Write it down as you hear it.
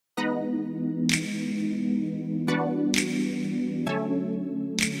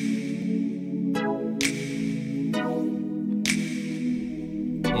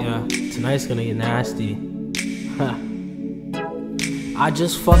Tonight it's gonna get nasty. Huh. I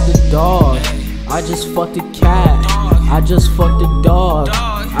just fucked a dog. I just fucked a cat. I just fucked a dog.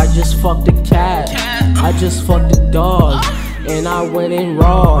 I just fucked a cat. I just fucked a dog. And I went in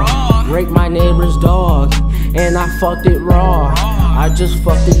raw. Raped my neighbor's dog. And I fucked it raw. I just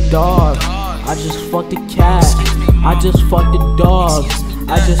fucked a dog. I just fucked a cat. I just fucked a dog.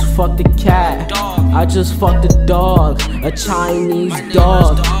 I just fucked a cat. I just fucked a dog. A Chinese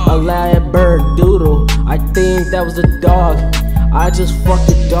dog. A lab bird doodle. I think that was a dog. I just fucked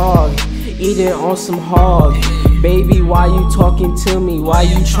a dog. Eating on some hog. Baby, why you talking to me? Why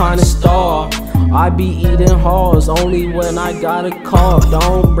you trying to stall? I be eating hogs only when I got a cough.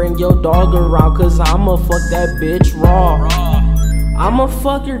 Don't bring your dog around, cause I'ma fuck that bitch raw. I'ma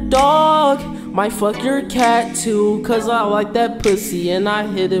fuck your dog, might fuck your cat too, cause I like that pussy and I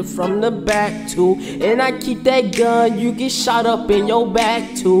hit it from the back too. And I keep that gun, you get shot up in your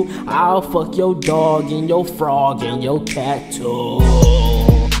back too. I'll fuck your dog and your frog and your cat too.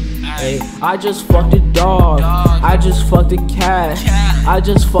 Hey, I just fucked a dog. I just fucked a cat. I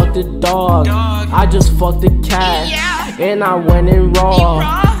just fucked a dog. I just fucked a cat. And I went in raw.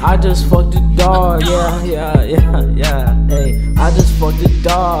 I just fucked a dog. Yeah. Hey, I just fucked a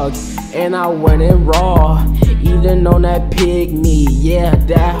dog. And I went in raw. Eating on that pig meat. Yeah,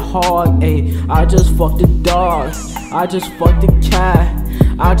 that hog. Hey, I just fucked a dog. I just fucked a cat.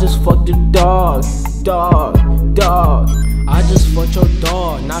 I just fucked a dog. Dog. I just fucked your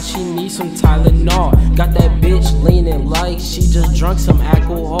dog, now she needs some Tylenol. Got that bitch leaning like she just drunk some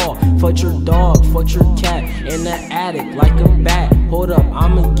alcohol. Fucked your dog, fucked your cat, in the attic like a bat. Hold up,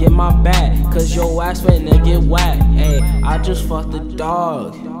 I'ma get my bat, cause your ass finna get whacked. Hey, I just fucked a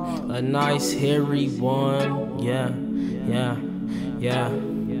dog, a nice hairy one. Yeah.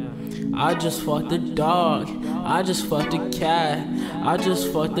 I just fucked a dog. I just fucked a cat. I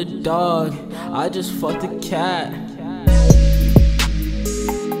just fucked a dog. I just fucked a cat.